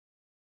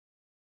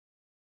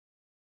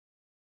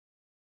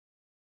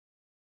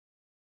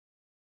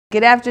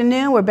Good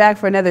afternoon. We're back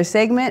for another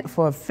segment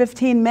for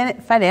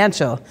 15-Minute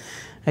Financial.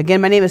 Again,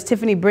 my name is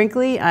Tiffany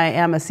Brinkley. I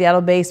am a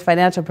Seattle-based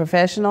financial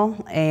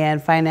professional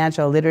and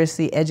financial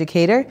literacy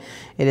educator.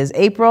 It is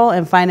April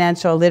and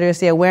Financial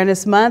Literacy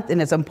Awareness Month,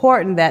 and it's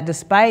important that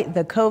despite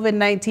the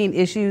COVID-19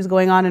 issues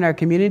going on in our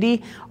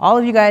community, all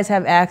of you guys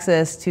have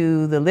access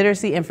to the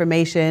literacy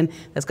information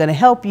that's going to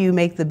help you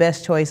make the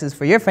best choices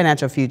for your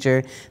financial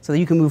future so that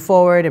you can move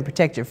forward and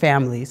protect your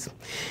families.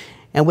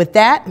 And with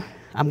that,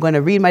 I'm going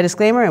to read my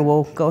disclaimer and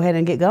we'll go ahead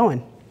and get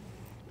going.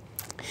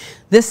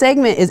 This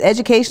segment is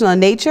educational in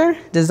nature,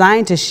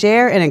 designed to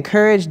share and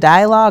encourage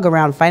dialogue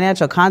around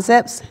financial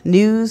concepts,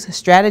 news,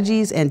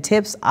 strategies, and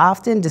tips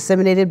often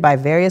disseminated by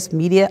various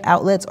media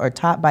outlets or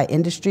taught by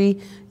industry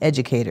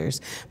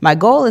educators. My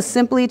goal is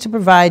simply to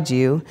provide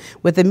you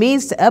with the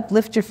means to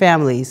uplift your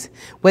families.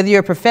 Whether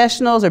you're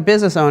professionals or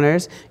business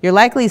owners, you're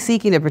likely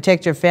seeking to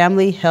protect your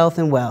family, health,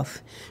 and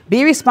wealth.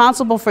 Be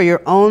responsible for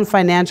your own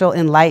financial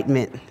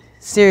enlightenment.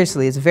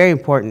 Seriously, it's very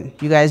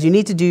important. You guys, you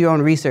need to do your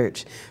own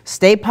research.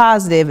 Stay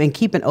positive and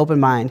keep an open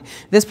mind.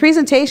 This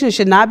presentation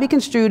should not be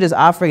construed as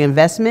offering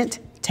investment,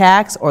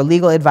 tax, or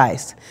legal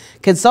advice.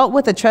 Consult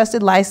with a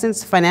trusted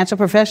licensed financial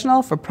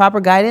professional for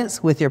proper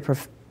guidance with your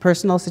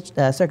personal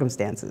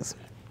circumstances.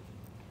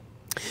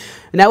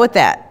 Now with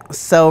that,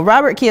 so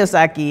Robert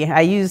Kiyosaki,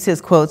 I used his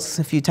quotes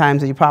a few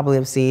times that you probably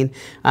have seen.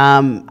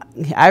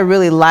 I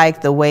really like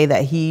the way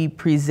that he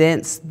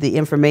presents the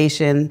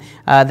information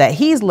that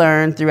he's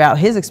learned throughout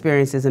his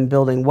experiences in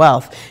building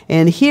wealth.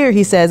 And here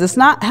he says, it's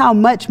not how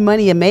much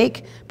money you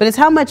make, but it's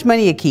how much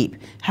money you keep,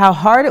 how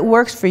hard it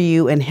works for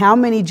you, and how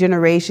many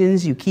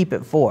generations you keep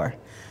it for.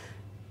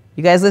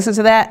 You guys listen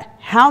to that?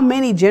 How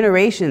many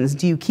generations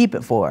do you keep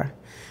it for?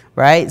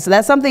 Right? So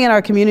that's something in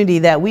our community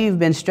that we've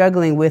been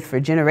struggling with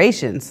for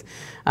generations.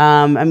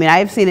 I mean,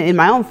 I've seen it in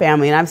my own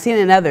family, and I've seen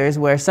it in others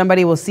where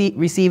somebody will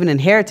receive an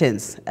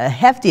inheritance, a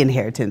hefty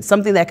inheritance,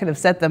 something that could have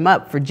set them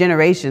up for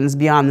generations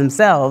beyond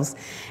themselves,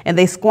 and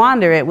they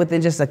squander it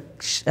within just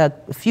a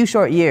few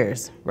short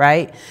years,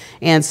 right?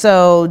 And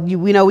so,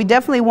 we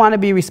definitely want to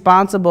be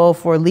responsible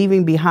for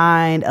leaving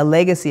behind a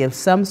legacy of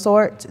some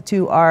sort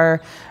to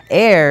our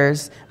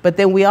heirs, but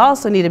then we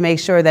also need to make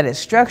sure that it's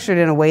structured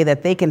in a way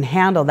that they can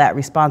handle that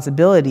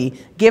responsibility,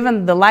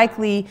 given the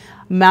likely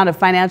amount of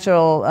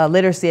financial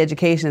literacy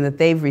education that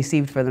they've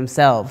received for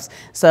themselves.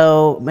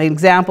 So an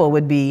example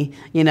would be,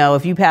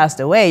 if you passed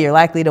away, you're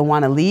likely to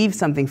want to leave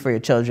something for your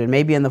children,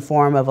 maybe in the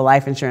form of a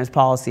life insurance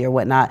policy or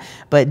whatnot,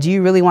 but do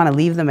you really want to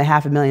leave them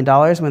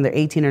 $500,000 when they're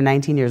 18 or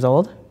 19 years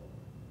old?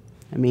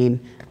 I mean,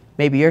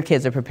 maybe your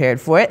kids are prepared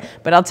for it,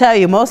 but I'll tell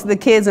you, most of the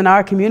kids in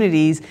our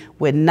communities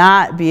would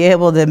not be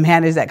able to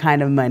manage that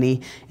kind of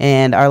money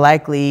and are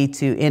likely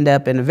to end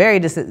up in a very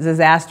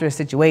disastrous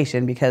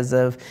situation because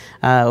of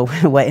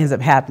what ends up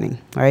happening,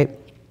 right?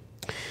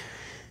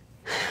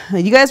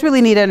 You guys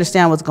really need to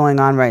understand what's going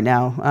on right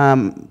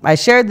now. I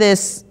shared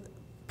this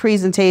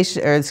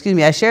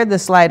I shared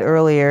this slide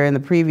earlier in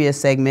the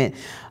previous segment,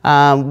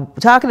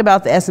 talking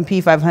about the S&P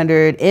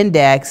 500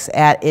 index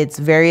at its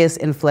various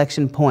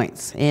inflection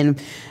points.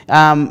 And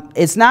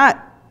it's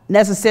not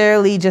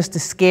necessarily just to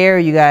scare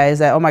you guys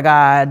that, oh my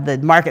God, the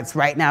market's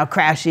right now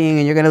crashing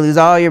and you're going to lose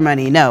all your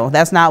money. No,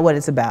 that's not what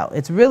it's about.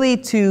 It's really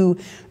to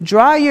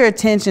draw your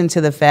attention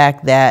to the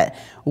fact that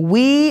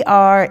we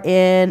are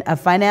in a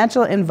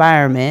financial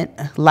environment,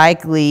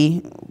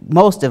 likely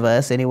most of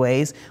us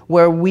anyways,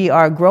 where we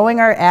are growing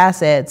our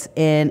assets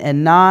in a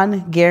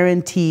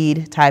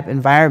non-guaranteed type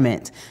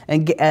environment.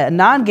 And a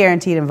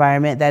non-guaranteed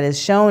environment that has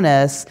shown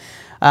us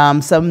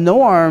some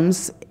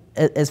norms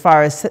as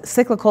far as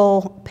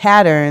cyclical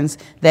patterns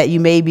that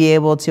you may be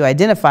able to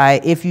identify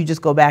if you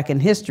just go back in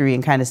history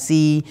and kind of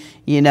see,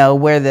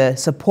 where the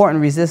support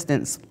and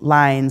resistance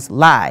lines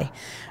lie.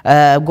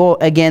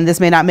 Again, this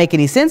may not make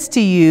any sense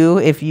to you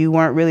if you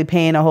weren't really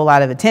paying a whole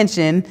lot of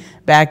attention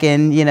back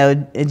in,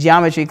 in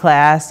geometry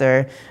class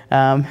or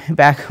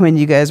back when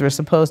you guys were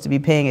supposed to be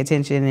paying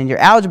attention in your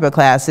algebra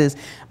classes.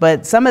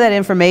 But some of that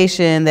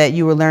information that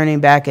you were learning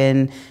back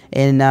in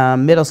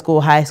middle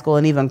school, high school,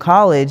 and even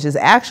college is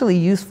actually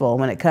useful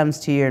when it comes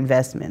to your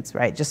investments,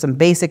 right? Just some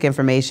basic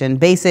information,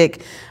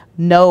 basic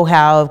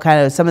know-how of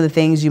kind of some of the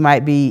things you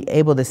might be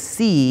able to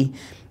see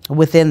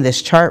within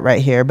this chart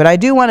right here. But I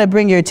do want to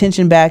bring your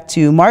attention back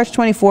to March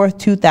 24th,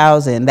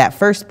 2000, that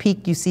first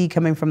peak you see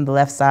coming from the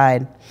left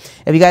side.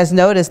 If you guys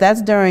notice,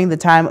 that's during the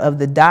time of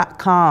the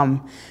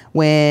dot-com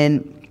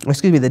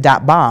the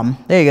dot bomb.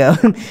 There you go.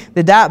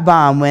 The dot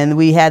bomb, when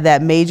we had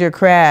that major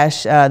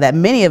crash that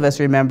many of us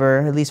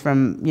remember, at least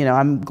from,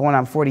 I'm going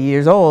on 40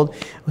 years old.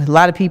 A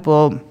lot of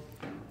people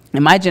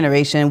in my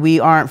generation, we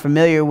aren't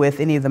familiar with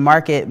any of the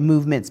market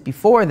movements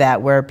before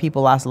that where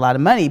people lost a lot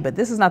of money, but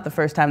this is not the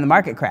first time the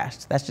market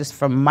crashed. That's just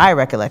from my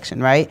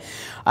recollection, right?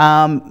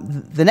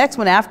 The next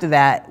one after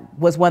that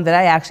was one that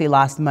I actually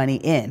lost money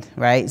in,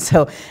 right?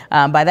 So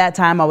by that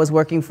time, I was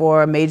working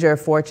for a major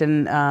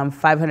Fortune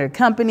 500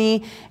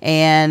 company,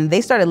 and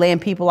they started laying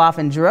people off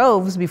in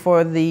droves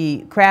before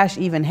the crash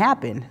even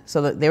happened.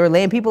 So they were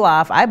laying people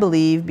off, I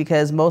believe,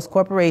 because most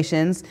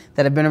corporations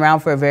that have been around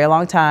for a very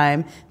long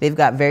time, they've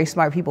got very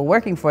smart people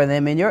working for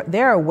them, and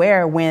they're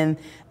aware when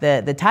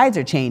the tides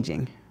are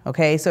changing.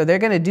 Okay, so they're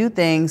going to do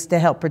things to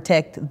help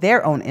protect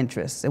their own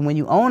interests. And when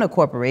you own a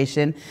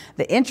corporation,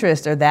 the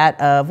interests are that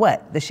of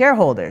what? The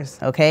shareholders,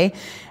 okay?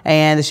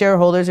 And the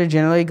shareholders are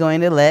generally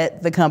going to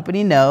let the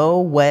company know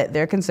what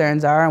their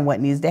concerns are and what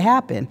needs to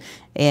happen.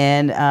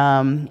 And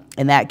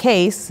in that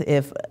case,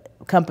 if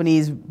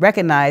companies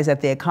recognize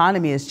that the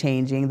economy is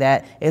changing,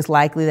 that it's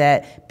likely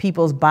that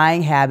people's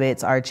buying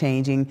habits are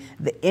changing,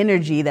 the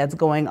energy that's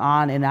going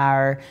on in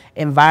our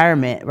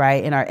environment,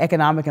 right, in our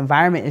economic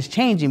environment is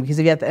changing, because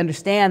you have to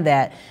understand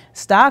that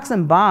stocks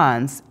and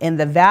bonds and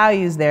the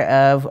values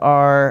thereof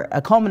are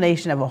a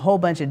culmination of a whole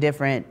bunch of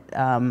different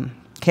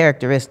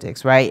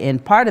characteristics, right?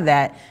 And part of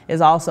that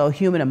is also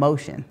human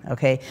emotion,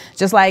 okay?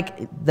 Just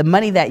like the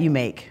money that you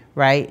make,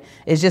 right,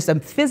 is just a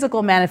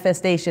physical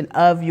manifestation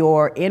of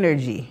your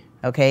energy.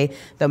 Okay,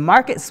 the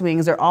market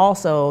swings are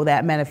also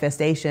that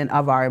manifestation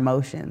of our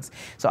emotions.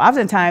 So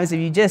oftentimes, if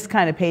you just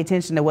kind of pay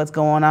attention to what's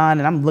going on,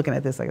 and I'm looking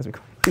at this like it's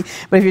recording,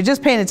 but if you're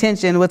just paying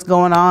attention to what's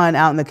going on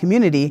out in the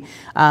community,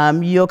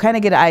 you'll kind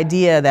of get an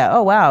idea that,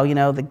 oh wow, you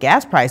know, the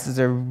gas prices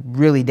are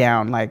really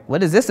down. Like,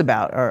 what is this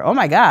about? Or, oh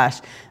my gosh,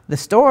 the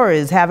store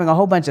is having a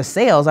whole bunch of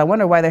sales. I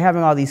wonder why they're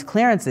having all these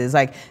clearances.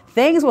 Like,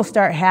 things will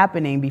start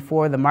happening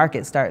before the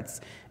market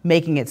starts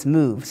making its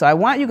move. So I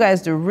want you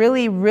guys to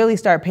really, really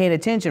start paying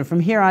attention from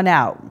here on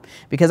out,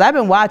 because I've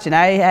been watching.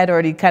 I had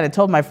already kind of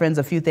told my friends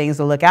a few things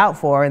to look out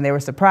for, and they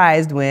were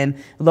surprised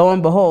when, lo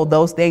and behold,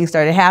 those things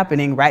started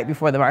happening right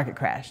before the market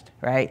crashed,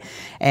 right?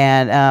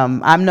 And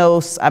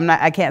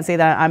I can't say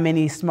that I'm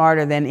any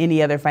smarter than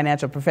any other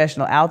financial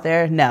professional out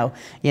there. No,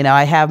 you know,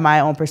 I have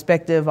my own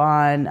perspective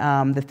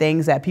on the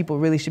things that people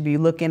really should be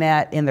looking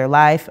at in their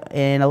life,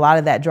 and a lot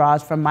of that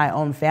draws from my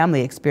own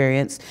family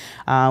experience,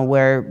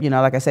 where, you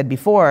know, like I said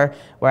before,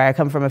 where I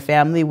come from a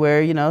family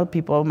where, you know,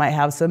 people might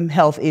have some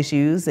health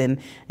issues, and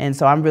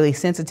so I'm really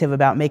sensitive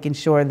about making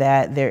sure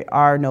that there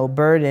are no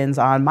burdens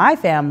on my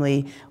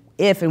family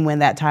if and when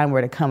that time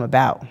were to come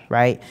about,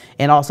 right?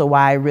 And also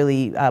why I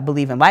really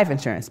believe in life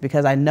insurance,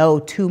 because I know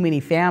too many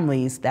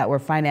families that were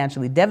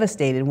financially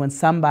devastated when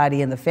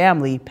somebody in the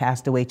family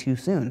passed away too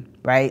soon,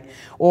 right?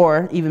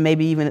 Or even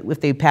if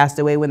they passed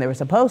away when they were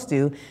supposed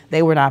to,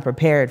 they were not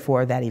prepared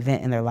for that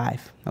event in their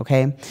life,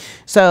 okay?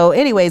 So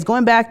anyways,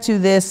 going back to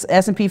this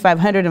S&P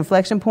 500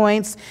 inflection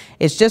points,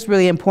 it's just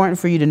really important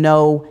for you to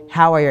know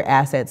how are your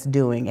assets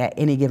doing at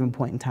any given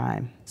point in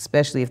time,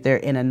 especially if they're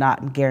in a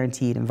not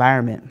guaranteed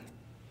environment.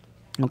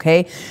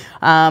 Okay,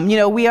 you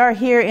know, we are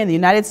here in the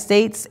United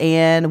States,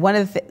 and one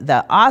of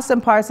the awesome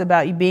parts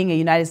about you being a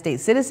United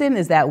States citizen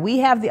is that we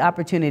have the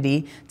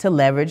opportunity to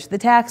leverage the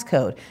tax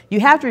code. You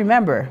have to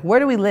remember, where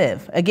do we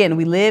live? Again,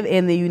 we live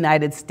in the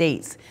United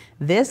States.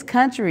 This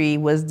country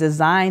was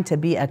designed to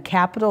be a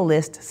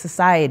capitalist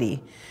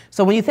society.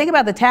 So when you think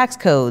about the tax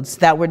codes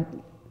that were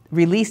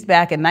released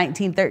back in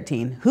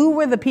 1913, who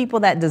were the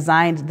people that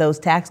designed those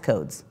tax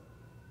codes?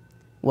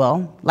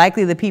 Well,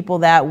 likely the people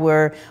that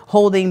were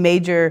holding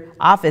major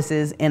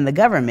offices in the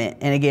government.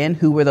 And again,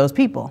 who were those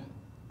people?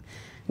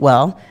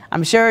 Well,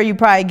 I'm sure you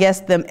probably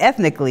guessed them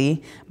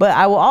ethnically, but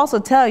I will also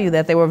tell you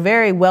that they were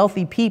very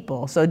wealthy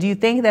people. So do you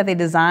think that they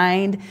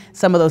designed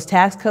some of those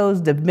tax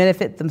codes to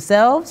benefit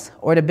themselves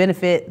or to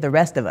benefit the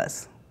rest of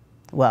us?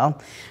 Well,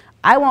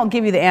 I won't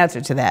give you the answer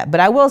to that, but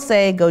I will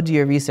say go do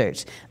your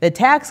research. The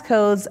tax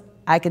codes,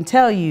 I can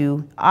tell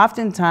you,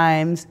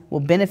 oftentimes will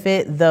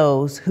benefit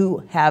those who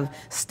have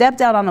stepped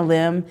out on a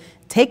limb,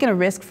 taken a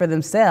risk for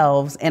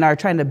themselves, and are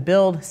trying to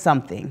build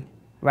something,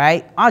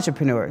 right?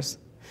 Entrepreneurs,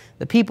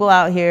 the people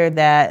out here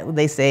that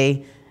they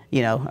say,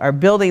 you know, are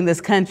building this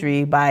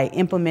country by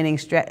implementing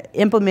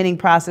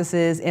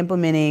processes,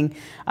 implementing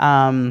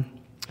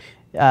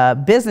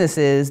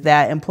businesses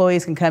that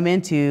employees can come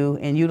into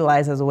and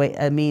utilize as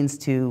a means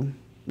to,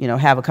 you know,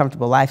 have a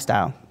comfortable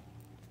lifestyle.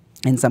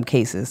 In some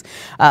cases.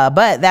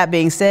 But that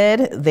being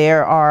said,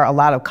 there are a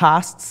lot of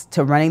costs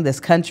to running this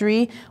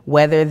country,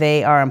 whether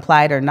they are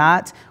implied or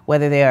not,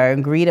 whether they are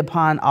agreed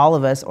upon all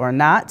of us or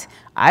not.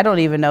 I don't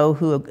even know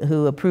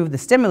who approved the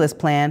stimulus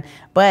plan,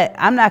 but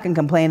I'm not going to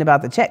complain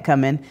about the check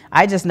coming.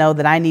 I just know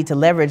that I need to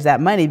leverage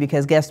that money,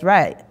 because guess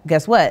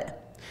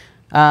what?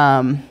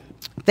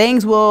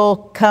 Things will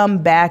come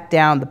back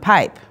down the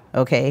pipe.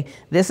 Okay,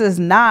 this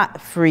is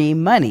not free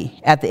money.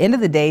 At the end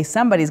of the day,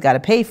 somebody's got to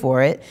pay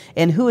for it.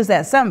 And who is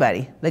that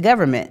somebody? The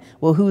government.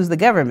 Well, who's the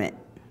government?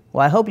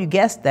 Well, I hope you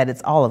guessed that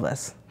it's all of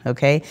us.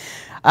 okay?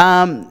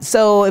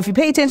 So if you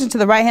pay attention to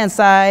the right-hand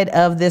side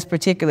of this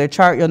particular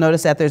chart, you'll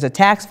notice that there's a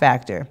tax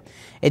factor.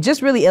 It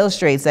just really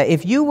illustrates that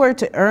if you were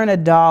to earn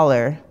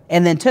 $1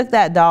 and then took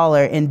that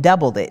dollar and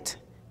doubled it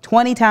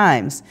 20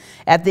 times,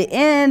 at the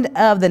end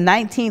of the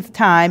 19th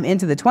time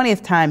into the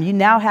 20th time, you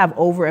now have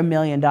over $1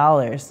 million.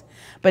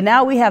 But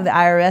now we have the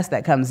IRS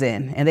that comes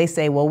in and they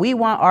say, well, we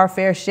want our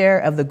fair share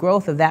of the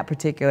growth of that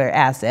particular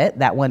asset,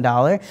 that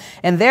 $1.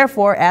 And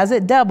therefore, as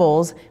it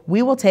doubles,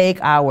 we will take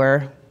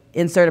our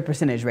insert a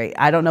percentage rate.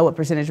 I don't know what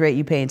percentage rate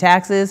you pay in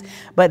taxes,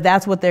 but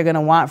that's what they're going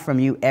to want from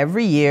you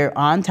every year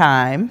on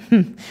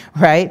time,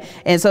 right?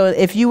 And so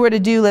if you were to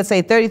do, let's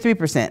say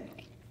 33%,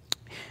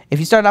 if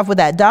you start off with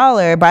that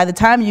 $1, by the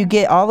time you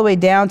get all the way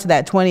down to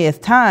that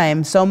 20th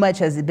time, so much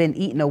has been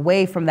eaten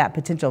away from that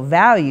potential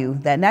value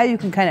that now you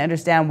can kind of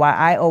understand why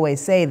I always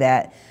say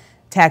that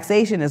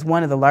taxation is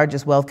one of the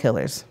largest wealth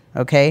killers.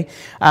 Okay,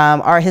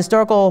 our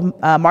historical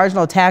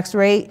marginal tax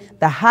rate,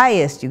 the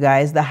highest, you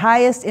guys, the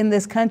highest in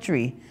this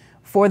country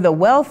for the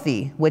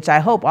wealthy, which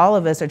I hope all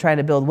of us are trying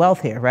to build wealth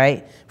here,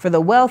 right? For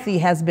the wealthy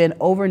has been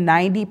over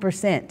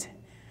 90%.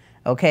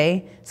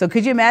 Okay, so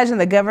could you imagine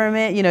the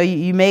government, you know,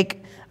 you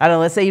make, I don't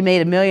know, let's say you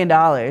made $1 million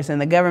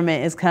and the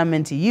government is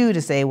coming to you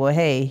to say, well,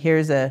 hey,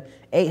 here's a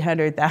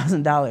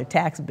 $800,000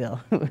 tax bill,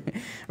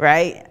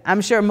 right?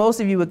 I'm sure most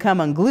of you would come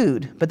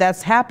unglued, but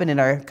that's happened in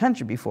our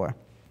country before.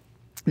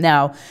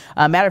 Now,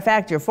 matter of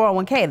fact, your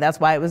 401k, that's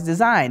why it was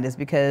designed, is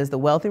because the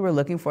wealthy were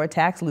looking for a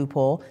tax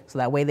loophole so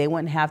that way they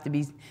wouldn't have to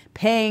be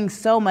paying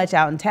so much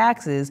out in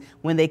taxes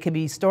when they could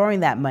be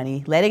storing that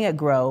money, letting it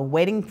grow,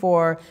 waiting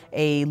for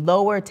a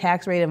lower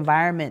tax rate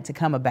environment to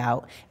come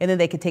about, and then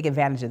they could take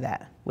advantage of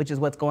that, which is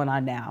what's going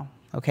on now.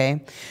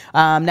 Okay.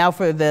 Now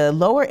for the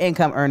lower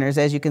income earners,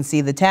 as you can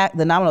see, the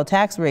nominal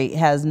tax rate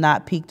has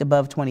not peaked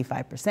above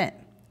 25%.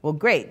 Well,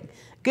 great.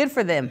 Good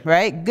for them,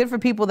 right? Good for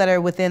people that are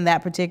within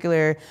that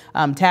particular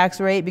tax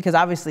rate, because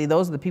obviously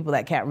those are the people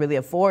that can't really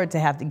afford to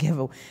have to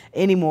give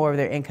any more of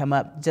their income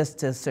up just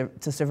to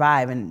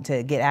survive and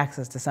to get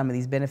access to some of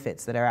these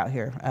benefits that are out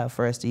here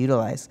for us to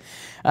utilize.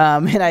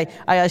 And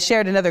I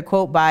shared another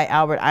quote by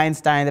Albert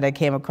Einstein that I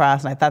came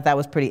across, and I thought that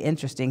was pretty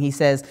interesting. He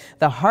says,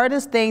 the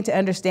hardest thing to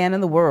understand in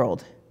the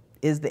world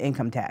is the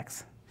income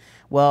tax.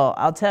 Well,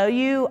 I'll tell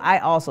you, I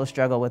also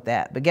struggle with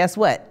that. But guess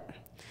what?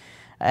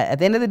 At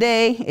the end of the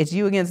day, it's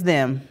you against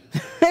them.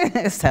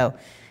 So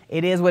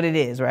it is what it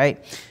is,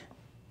 right?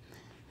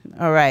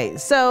 All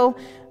right. So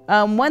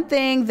one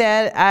thing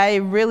that I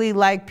really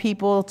like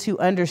people to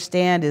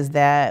understand is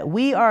that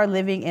we are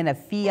living in a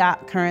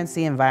fiat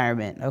currency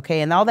environment, okay?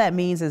 And all that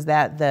means is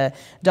that the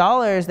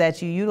dollars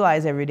that you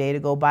utilize every day to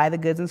go buy the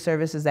goods and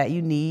services that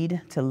you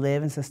need to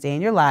live and sustain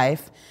your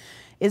life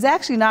is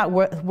actually not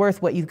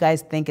worth what you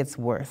guys think it's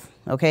worth,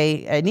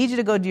 okay? I need you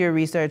to go do your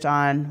research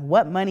on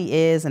what money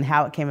is and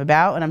how it came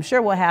about, and I'm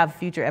sure we'll have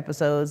future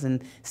episodes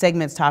and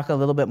segments talk a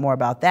little bit more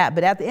about that.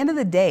 But at the end of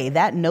the day,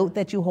 that note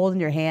that you hold in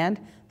your hand,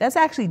 that's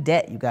actually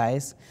debt, you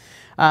guys.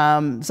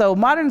 So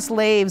modern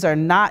slaves are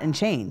not in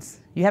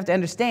chains. You have to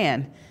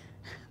understand,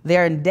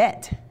 they're in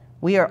debt.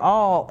 We are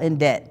all in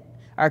debt.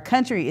 Our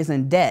country is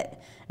in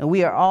debt, and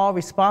we are all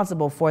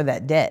responsible for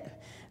that debt.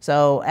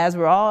 So as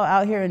we're all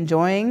out here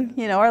enjoying,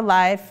 you know, our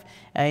life,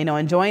 you know,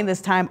 enjoying this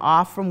time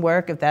off from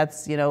work, if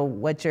that's, you know,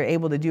 what you're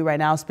able to do right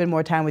now, spend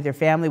more time with your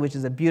family, which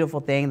is a beautiful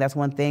thing. That's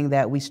one thing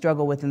that we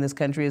struggle with in this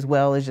country as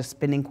well, is just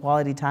spending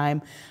quality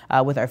time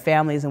with our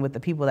families and with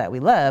the people that we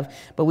love.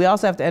 But we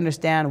also have to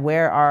understand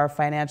where our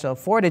financial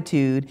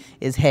fortitude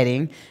is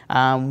heading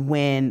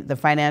when the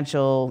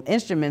financial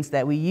instruments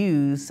that we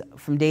use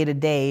from day to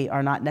day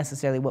are not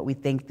necessarily what we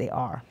think they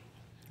are.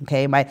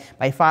 Okay, my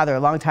father, a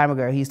long time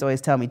ago, he used to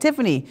always tell me,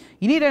 Tiffany,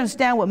 you need to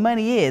understand what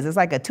money is. It's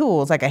like a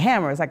tool, it's like a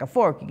hammer, it's like a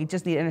fork. You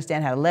just need to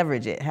understand how to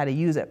leverage it, how to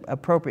use it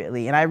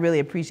appropriately. And I really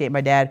appreciate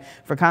my dad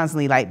for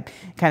constantly like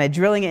kind of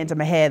drilling it into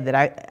my head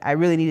that I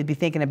really need to be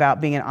thinking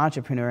about being an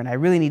entrepreneur, and I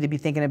really need to be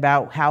thinking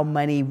about how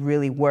money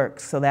really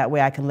works so that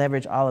way I can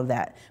leverage all of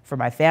that for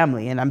my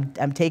family. And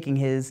I'm heeding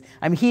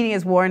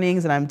his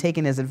warnings, and I'm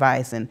taking his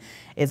advice, and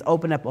it's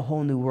opened up a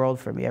whole new world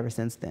for me ever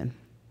since then.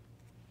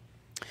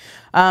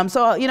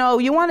 So, you know,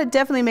 you want to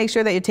definitely make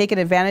sure that you're taking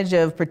advantage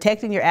of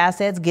protecting your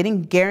assets,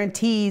 getting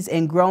guarantees,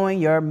 and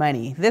growing your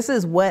money. This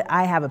is what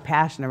I have a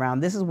passion around.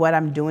 This is what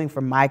I'm doing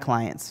for my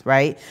clients,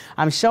 right?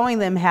 I'm showing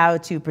them how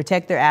to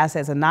protect their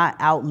assets and not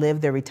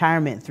outlive their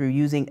retirement through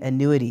using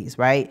annuities,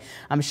 right?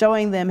 I'm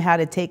showing them how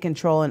to take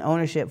control and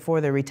ownership for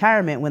their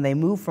retirement when they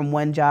move from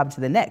one job to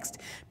the next.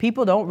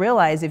 People don't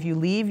realize if you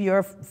leave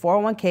your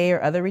 401k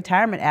or other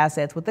retirement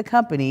assets with the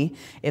company,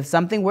 if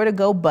something were to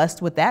go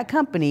bust with that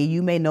company,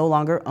 you may no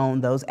longer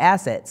own those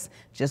assets.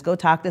 Just go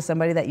talk to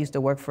somebody that used to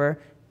work for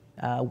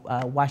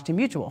Washington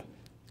Mutual.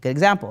 Good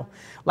example.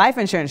 Life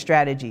insurance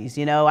strategies.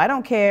 You know, I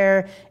don't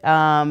care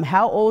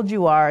how old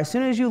you are. As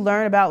soon as you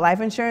learn about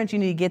life insurance, you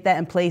need to get that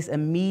in place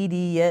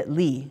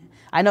immediately.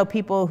 I know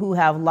people who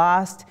have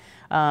lost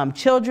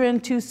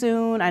children too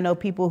soon. I know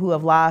people who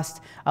have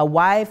lost a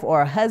wife or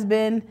a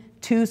husband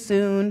too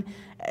soon.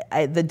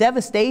 the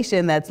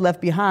devastation that's left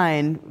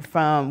behind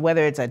from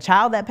whether it's a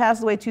child that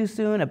passes away too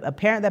soon, a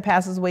parent that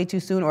passes away too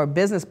soon, or a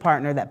business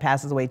partner that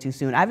passes away too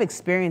soon. I've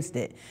experienced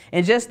it.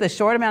 In just the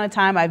short amount of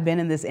time I've been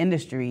in this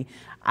industry,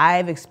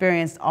 I've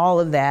experienced all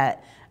of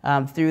that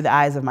through the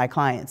eyes of my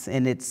clients.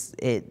 And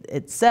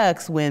it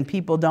sucks when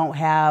people don't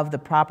have the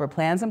proper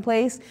plans in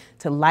place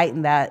to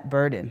lighten that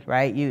burden,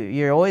 right?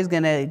 You're always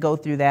going to go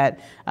through that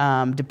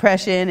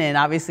depression and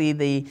obviously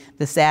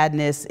the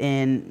sadness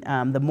in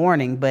the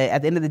mourning. But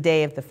at the end of the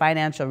day, if the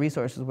financial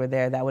resources were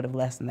there, that would have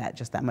lessened that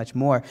just that much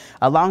more.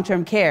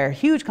 Long-term care,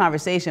 huge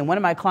conversation. One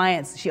of my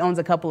clients, she owns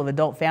a couple of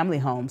adult family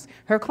homes.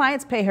 Her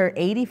clients pay her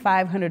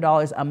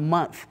 $8,500 a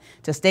month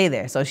to stay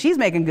there. So she's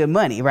making good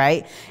money,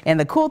 right? And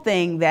the cool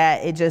thing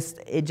that it just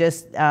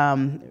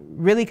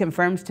really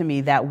confirms to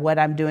me that what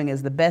I'm doing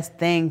is the best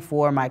thing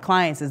for my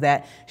clients is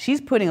that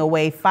she's putting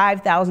away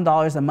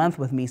 $5,000 a month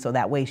with me so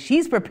that way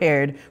she's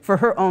prepared for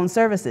her own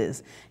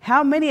services.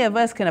 How many of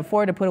us can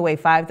afford to put away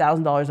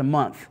 $5,000 a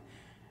month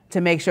to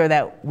make sure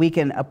that we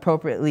can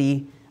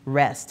appropriately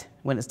rest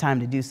when it's time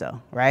to do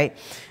so, right?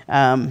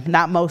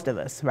 Not most of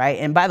us, right?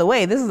 And by the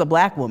way, this is a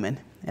Black woman,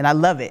 and I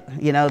love it,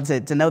 you know,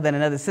 to know that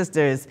another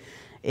sister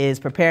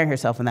is preparing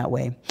herself in that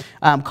way.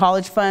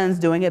 College funds,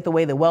 doing it the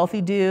way the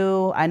wealthy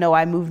do. I know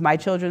I moved my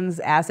children's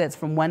assets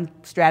from one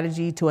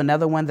strategy to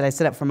another one that I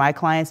set up for my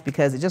clients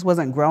because it just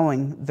wasn't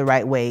growing the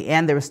right way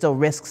and there were still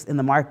risks in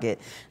the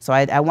market. So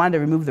I wanted to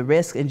remove the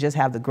risk and just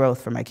have the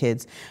growth for my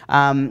kids.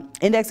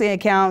 Indexing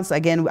accounts,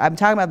 again, I'm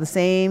talking about the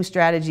same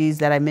strategies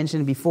that I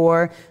mentioned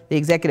before, the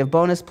executive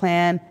bonus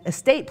plan,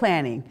 estate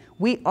planning.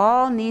 We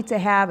all need to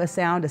have a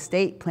sound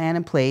estate plan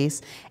in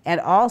place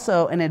and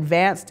also an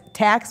advanced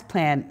tax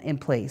plan in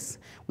place.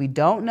 We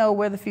don't know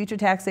where the future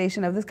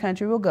taxation of this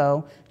country will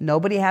go.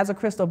 Nobody has a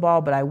crystal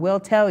ball, but I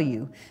will tell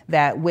you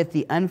that with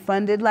the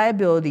unfunded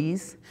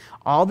liabilities,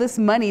 all this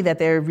money that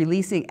they're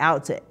releasing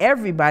out to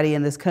everybody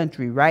in this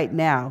country right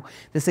now,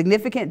 the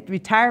significant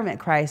retirement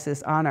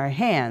crisis on our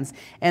hands,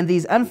 and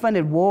these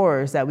unfunded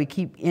wars that we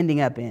keep ending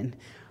up in,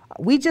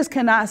 we just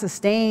cannot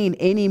sustain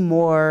any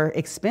more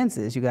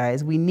expenses, you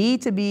guys. We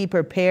need to be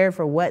prepared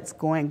for what's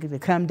going to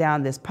come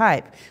down this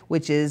pipe,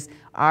 which is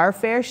our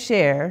fair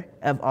share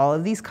of all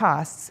of these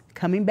costs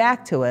coming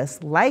back to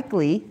us,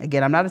 likely,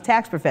 again, I'm not a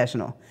tax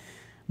professional,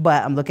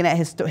 but I'm looking at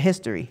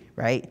history,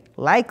 right?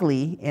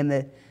 Likely in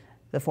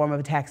the form of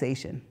a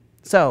taxation.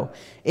 So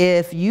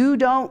if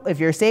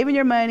you're saving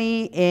your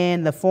money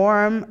in the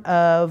form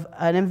of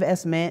an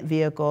investment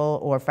vehicle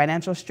or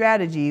financial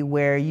strategy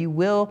where you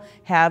will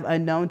have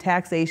unknown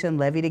taxation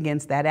levied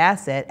against that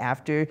asset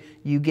after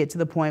you get to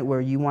the point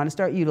where you want to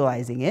start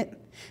utilizing it,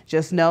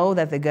 just know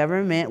that the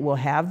government will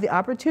have the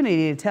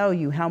opportunity to tell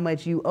you how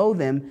much you owe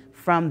them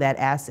from that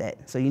asset.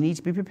 So you need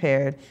to be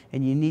prepared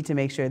and you need to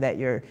make sure that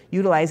you're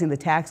utilizing the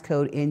tax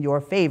code in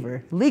your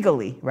favor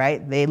legally,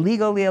 right? They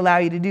legally allow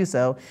you to do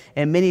so.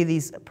 And many of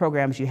these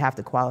programs you have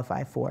to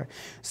qualify for.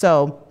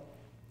 So,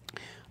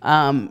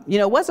 you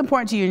know, what's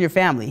important to you and your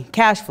family?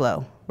 Cash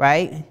flow,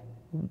 right?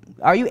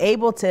 Are you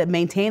able to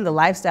maintain the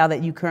lifestyle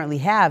that you currently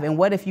have? And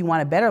what if you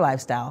want a better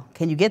lifestyle?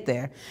 Can you get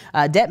there?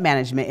 Debt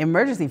management,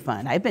 emergency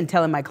fund. I've been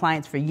telling my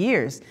clients for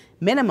years,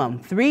 minimum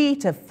 3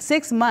 to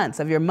 6 months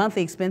of your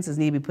monthly expenses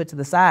need to be put to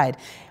the side.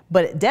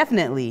 But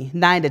definitely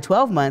 9 to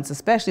 12 months,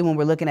 especially when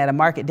we're looking at a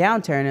market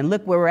downturn, and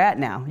look where we're at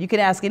now. You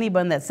can ask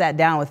anyone that sat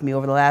down with me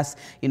over the last,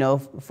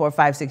 4,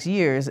 5, 6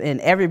 years, and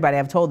everybody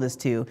I've told this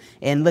to,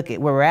 and look at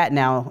where we're at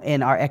now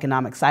in our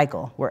economic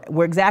cycle.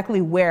 We're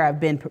exactly where I've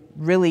been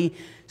really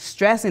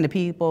stressing to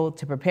people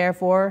to prepare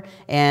for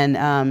and,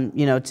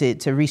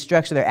 to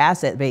restructure their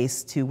asset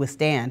base to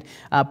withstand.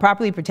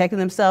 Properly protecting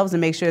themselves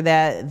and make sure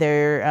that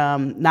they're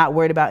not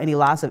worried about any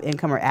loss of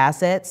income or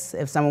assets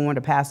if someone were to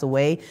pass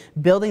away.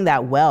 Building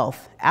that wealth.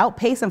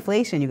 Outpace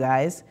inflation, you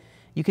guys.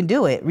 You can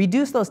do it.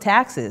 Reduce those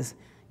taxes.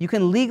 You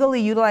can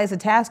legally utilize the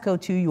tax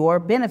code to your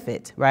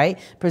benefit, right?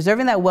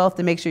 Preserving that wealth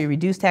to make sure you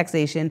reduce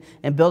taxation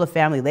and build a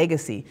family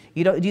legacy.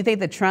 Do you think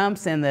the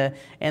Trumps and the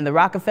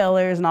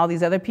Rockefellers and all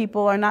these other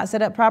people are not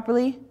set up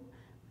properly?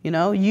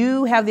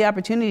 You have the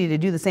opportunity to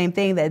do the same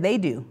thing that they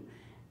do.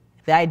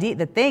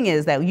 The thing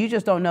is that you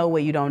just don't know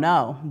what you don't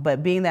know.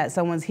 But being that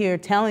someone's here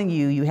telling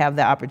you you have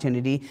that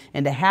opportunity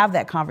and to have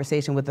that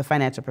conversation with a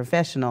financial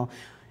professional,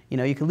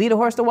 you can lead a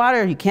horse to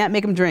water, you can't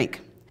make them drink.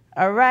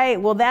 All right,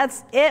 well,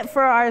 that's it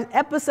for our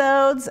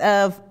episodes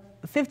of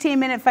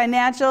 15-Minute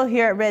Financial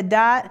here at Red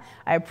Dot.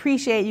 I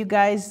appreciate you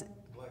guys.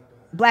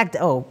 Black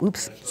Dot. Oh,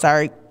 oops,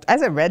 sorry. I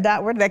said Red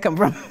Dot. Where did that come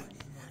from?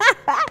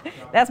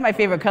 That's my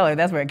favorite color.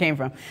 That's where it came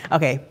from.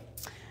 Okay.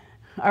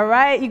 All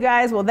right, you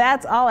guys. Well,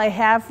 that's all I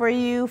have for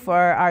you for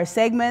our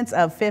segments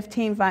of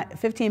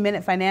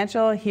 15-Minute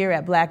Financial here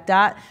at Black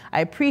Dot.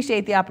 I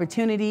appreciate the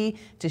opportunity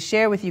to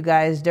share with you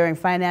guys during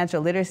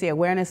Financial Literacy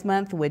Awareness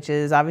Month, which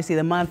is obviously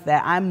the month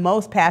that I'm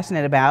most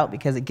passionate about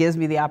because it gives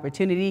me the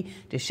opportunity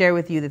to share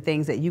with you the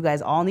things that you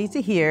guys all need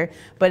to hear.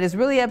 But it's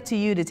really up to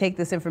you to take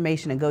this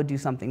information and go do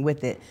something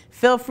with it.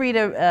 Feel free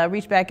to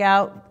reach back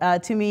out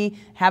to me,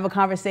 have a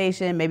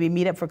conversation, maybe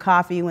meet up for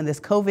coffee when this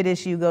COVID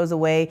issue goes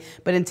away.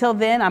 But until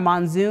then, I'm on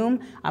on Zoom,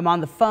 I'm on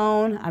the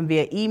phone, I'm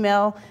via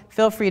email.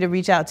 Feel free to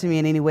reach out to me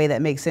in any way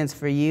that makes sense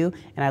for you,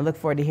 and I look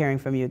forward to hearing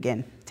from you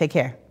again. Take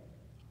care.